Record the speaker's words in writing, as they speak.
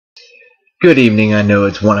Good evening. I know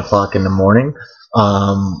it's 1 o'clock in the morning.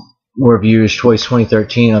 We're Viewers Choice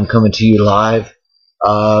 2013. I'm coming to you live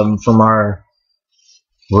from our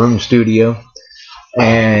room studio.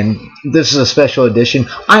 And this is a special edition.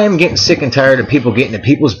 I am getting sick and tired of people getting into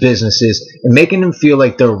people's businesses and making them feel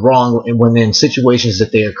like they're wrong when in situations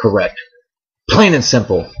that they are correct. Plain and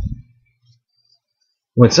simple.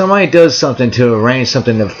 When somebody does something to arrange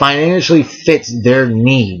something that financially fits their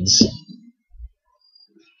needs,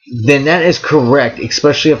 then that is correct,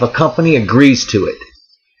 especially if a company agrees to it.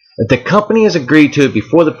 If the company has agreed to it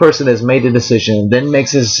before the person has made the decision, and then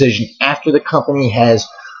makes a decision after the company has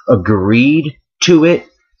agreed to it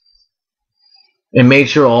and made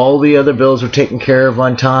sure all the other bills are taken care of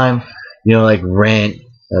on time, like rent,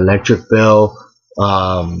 electric bill,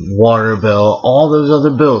 water bill, all those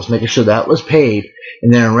other bills, making sure that was paid,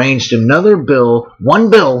 and then arranged another bill, one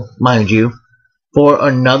bill, mind you, for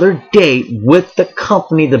another date with the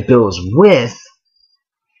company the bill is with,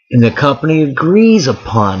 and the company agrees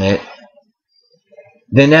upon it,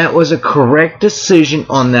 then that was a correct decision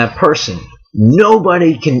on that person.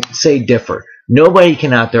 Nobody can say differ. Nobody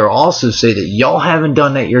can out there also say that y'all haven't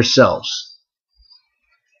done that yourselves.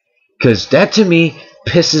 Because that to me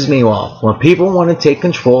pisses me off. When people want to take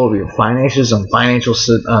control of your finances and financial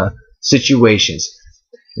situations.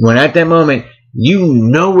 When at that moment, you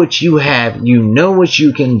know what you have, you know what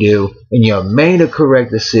you can do, and you have made a correct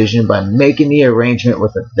decision by making the arrangement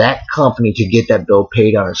with that company to get that bill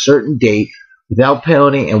paid on a certain date without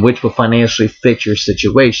penalty and which will financially fit your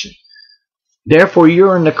situation. Therefore,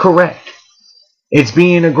 you're in the correct. It's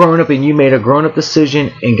being a grown-up and you made a grown-up decision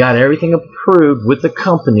and got everything approved with the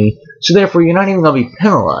company, so therefore you're not even going to be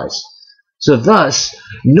penalized. So thus,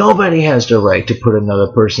 nobody has the right to put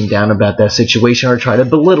another person down about that situation or try to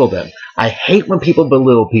belittle them. I hate when people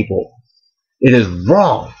belittle people. It is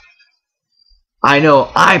wrong. I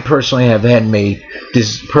know I personally have had made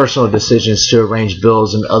personal decisions to arrange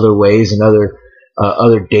bills in other ways and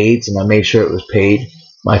other dates, and I made sure it was paid.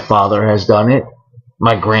 My father has done it.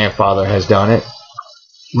 My grandfather has done it.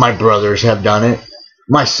 My brothers have done it.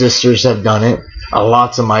 My sisters have done it.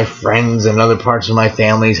 Lots of my friends and other parts of my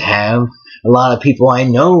families have. A lot of people I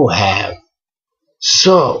know have.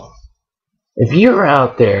 So, if you're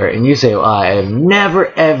out there and you say, well, I have never,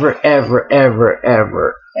 ever, ever, ever,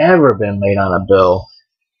 ever, ever been late on a bill,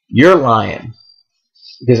 you're lying.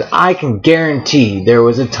 Because I can guarantee there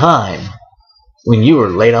was a time when you were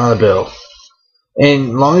late on a bill. And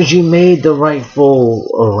as long as you made the rightful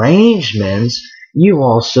arrangements, you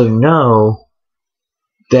also know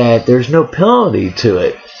that there's no penalty to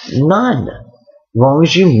it. None. As long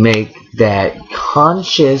as you make that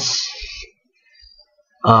conscious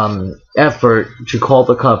effort to call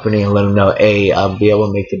the company and let them know, hey, I'll be able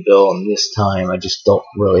to make the bill on this time. I just don't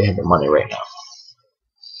really have the money right now.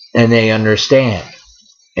 And they understand.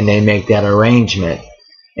 And they make that arrangement.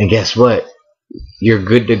 And guess what? You're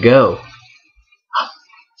good to go.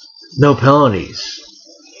 No penalties.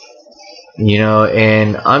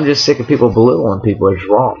 And I'm just sick of people belittling people. It's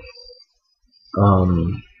wrong.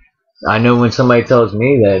 I know when somebody tells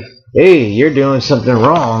me that, hey, you're doing something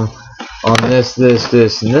wrong on this,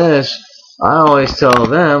 this, and this, I always tell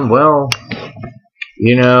them, well,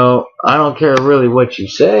 I don't care really what you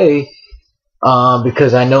say,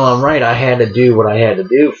 because I know I'm right. I had to do what I had to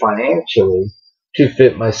do financially to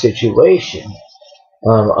fit my situation.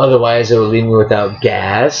 Otherwise, it will leave me without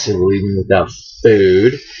gas. It will leave me without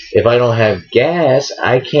food. If I don't have gas,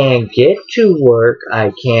 I can't get to work.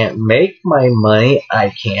 I can't make my money. I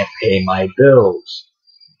can't pay my bills.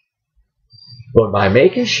 But by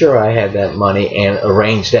making sure I had that money and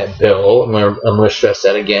arranged that bill, I'm going to stress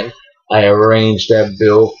that again, I arranged that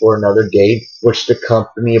bill for another date, which the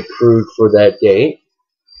company approved for that date.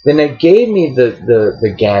 Then it gave me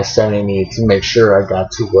the gas that I needed to make sure I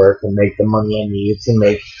got to work and make the money I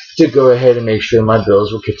needed to go ahead and make sure my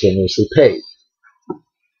bills were continuously paid.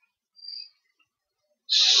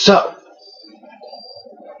 So,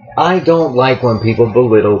 I don't like when people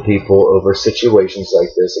belittle people over situations like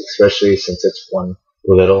this, especially since it's one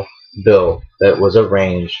little bill that was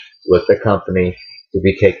arranged with the company to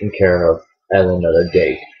be taken care of at another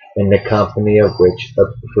date, and the company of which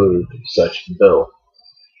approved such bill.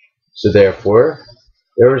 So therefore,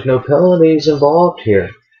 there was no penalties involved here.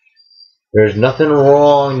 There's nothing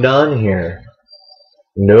wrong done here.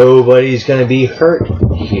 Nobody's going to be hurt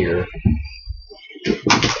here.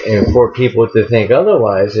 And for people to think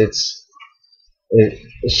otherwise, it's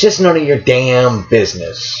just none of your damn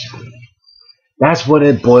business. That's what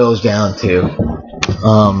it boils down to.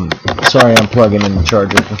 Sorry, I'm plugging in the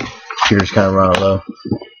charger. The computer's kind of running low.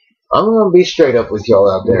 I'm going to be straight up with y'all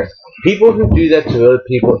out there. People who do that to other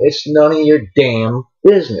people, it's none of your damn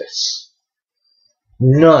business.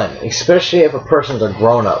 None. Especially if a person's a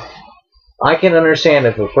grown-up. I can understand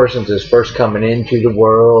if a person's just first coming into the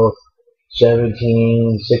world,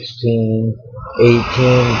 17, 16, 18,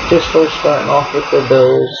 just first starting off with their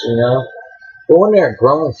bills, you know. But when they're a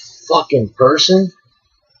grown fucking person,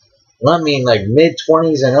 I mean like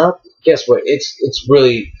mid-20s and up, guess what? It's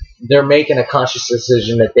really, they're making a conscious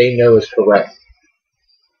decision that they know is correct.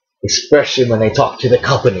 Especially when they talk to the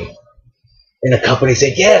company. And the company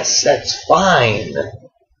said, yes, that's fine.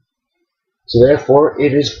 So therefore,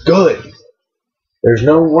 it is good. There's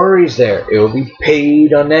no worries there. It will be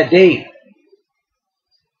paid on that date.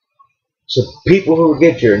 So people who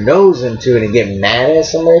get your nose into it and get mad at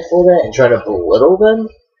somebody for that and try to belittle them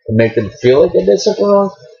and make them feel like they did something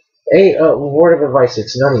wrong, hey, word of advice,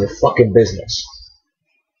 it's none of your fucking business.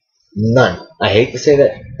 None. I hate to say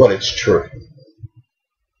that, but it's true.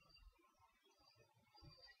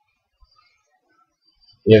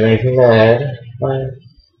 You have anything to add, my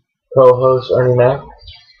co-host Ernie Mac?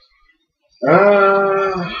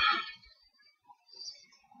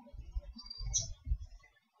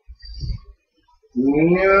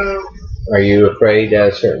 Yeah. Are you afraid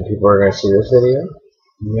that certain people are going to see this video?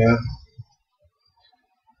 Yeah.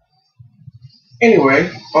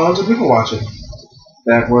 Anyway, on to people watching.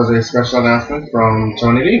 That was a special announcement from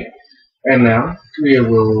Tony D. And now we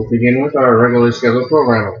will begin with our regularly scheduled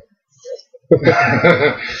programming.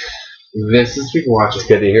 This is people watching. It's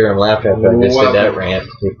good to hear him laugh after I just did that rant.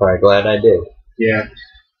 You're probably glad I did. Yeah.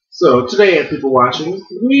 So today at people watching,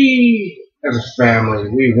 we as a family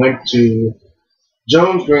we went to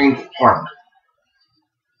Jones Green Park.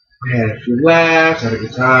 We had a few laughs, had a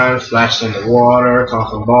good time, splashed in the water,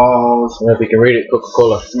 tossing balls. I don't know if you can read it,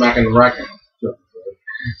 Coca-Cola. Smacking rackets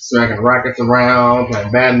around,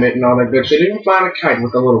 playing badminton, all that good shit. Even flying a kite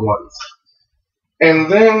with the little ones.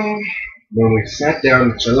 And then, when we sat down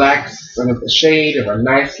to chillax under the shade of a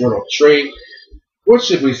nice little tree, what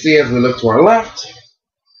should we see as we look to our left?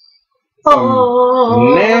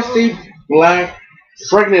 Some nasty, black,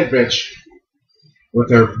 pregnant bitch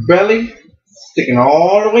with her belly sticking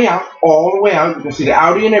all the way out, You can see the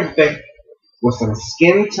outie and everything, with some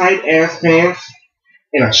skin-tight ass pants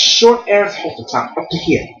and a short-ass halter top up to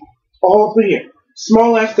here. All up to here.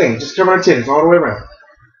 Small-ass thing, just covering her titties all the way around.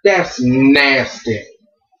 That's nasty.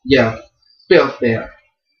 Yeah, filthy.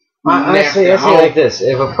 I see it like this.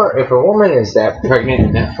 If a woman is that pregnant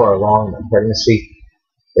and that far along in the pregnancy,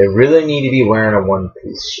 they really need to be wearing a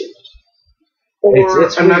one-piece shirt. Or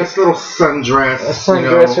it's a nice little sundress. A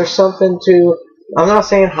sundress or something to, I'm not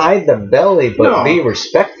saying hide the belly, but be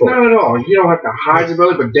respectful. No, you don't have to hide your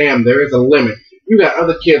belly, but damn, there is a limit. You got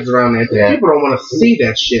other kids around there. Yeah. People don't want to see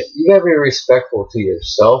that shit. You gotta be respectful to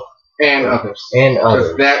yourself. And others.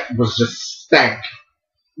 Because that was just stank.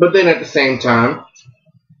 But then at the same time,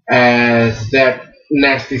 as that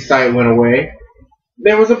nasty sight went away,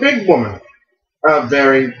 there was a big woman. A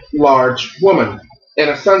very large woman in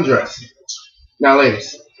a sundress. Now,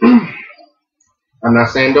 ladies, I'm not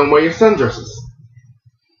saying don't wear your sundresses.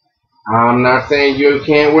 I'm not saying you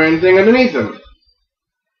can't wear anything underneath them.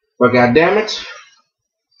 But goddammit,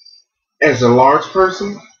 as a large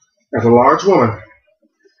person, as a large woman,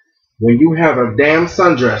 when you have a damn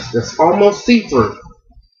sundress that's almost see-through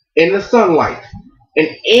in the sunlight, in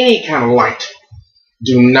any kind of light,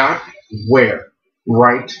 do not wear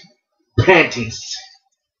bright panties.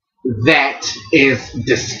 That is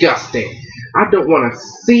disgusting. I don't want to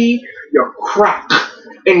see your crack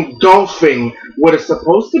engulfing what is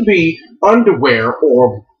supposed to be underwear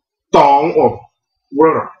or thong or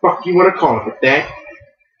whatever the fuck you want to call it, but that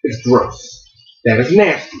is gross. That is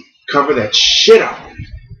nasty. Cover that shit up.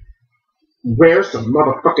 Wear some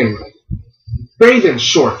motherfucking bathing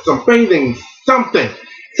shorts, some bathing something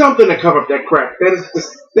to cover up that crack. That is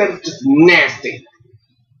just nasty.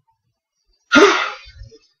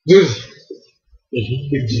 All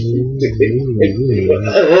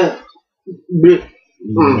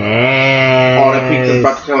that pizza's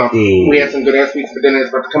about to come up. We had some good ass pizza for dinner. It's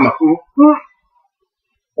about to come up.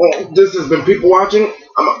 This has been people watching.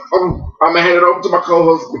 I'm gonna hand it over to my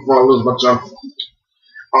co-host before I lose my jump.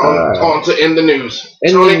 On to In the News.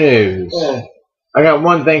 In the News. I got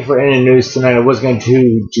one thing for In the News tonight. I was going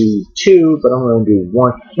to do two, but I'm going to do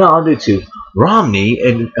one. No, I'll do two. Romney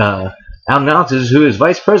announces who his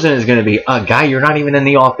vice president is going to be. A guy you're not even in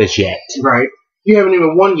the office yet. Right. You haven't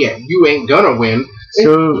even won yet. You ain't gonna win.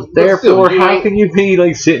 So therefore, how can you be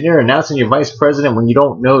like sitting there announcing your vice president when you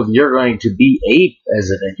don't know if you're going to be a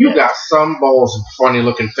president? You got some balls, funny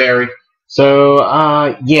looking fairy. So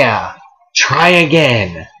yeah, try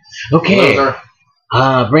again. Okay. Loser.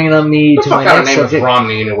 Bringing on me What to the my fuck kind of next name is subject.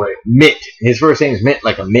 Romney anyway? Mitt. His first name is Mitt,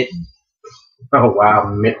 like a mitten. Oh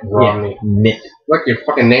wow, Mitt Romney. Yeah, Mitt. Like you're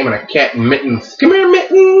fucking naming a cat Mittens. Come here,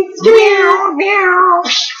 Mittens. Come here. Meow.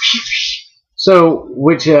 So,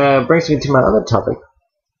 which brings me to my other topic.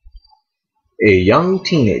 A young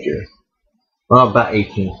teenager, well, about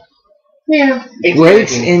 18, Yeah.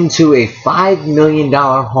 breaks into a $5 million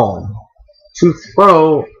home to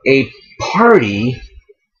throw a party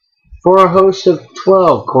for a host of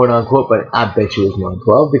 12, quote unquote, but I bet you it was more than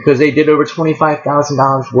 12 because they did over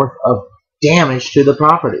 $25,000 worth of damage to the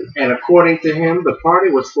property. And according to him, the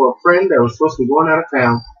party was for a friend that was supposed to be going out of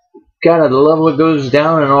town. Gotta love what goes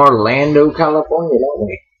down in Orlando, California, don't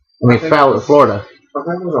we? I mean, Florida. I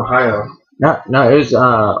think it was Ohio. No, it was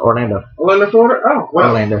Orlando. Orlando, Florida? Oh,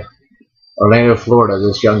 wow. Orlando, Florida.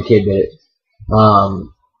 This young kid did it.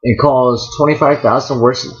 It caused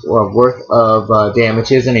 $25,000 worth of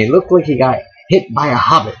damages, and he looked like he got hit by a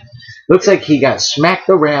hobbit. Looks like he got smacked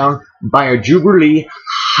around by a Jubilee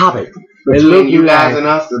hobbit. Between you guys and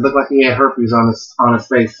us, it looked like he had herpes on his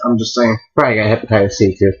face. I'm just saying. Probably got hepatitis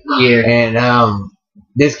C too. Yeah. And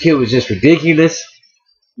this kid was just ridiculous.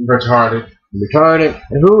 Retarded.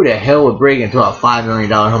 And who the hell would break into a $5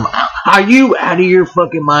 million home? Are you out of your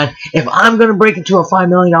fucking mind? If I'm gonna break into a $5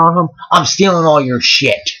 million home, I'm stealing all your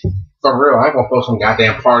shit. For real, I ain't gonna throw some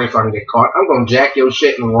goddamn party so I can get caught. I'm gonna jack your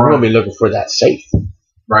shit and run. I'm gonna be looking for that safe.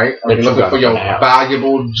 Right? I'm looking for your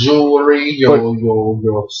valuable jewelry,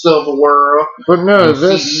 your silverware, but no, your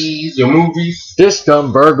CDs, your movies. This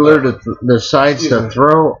dumb burglar decides to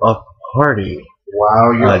throw a party.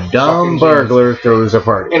 Wow, a dumb burglar throws a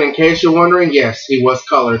party. And in case you're wondering, yes, he was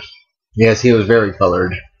colored. Yes, he was very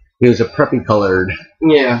colored. He was a preppy colored.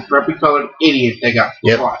 Yeah, preppy colored idiot that got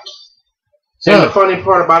caught. So, and the funny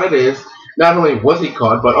part about it is, not only was he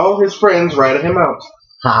caught, but all his friends ratted him out.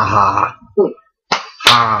 Ha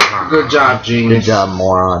ha. Good job, genius. Good job,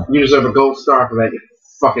 moron. You deserve a gold star for that, you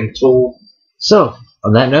fucking tool. So,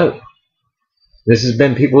 on that note, this has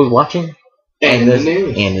been People Watching. And in the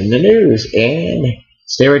news. And in the news. And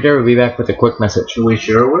stay right there. We'll be back with a quick message. We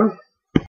sure will.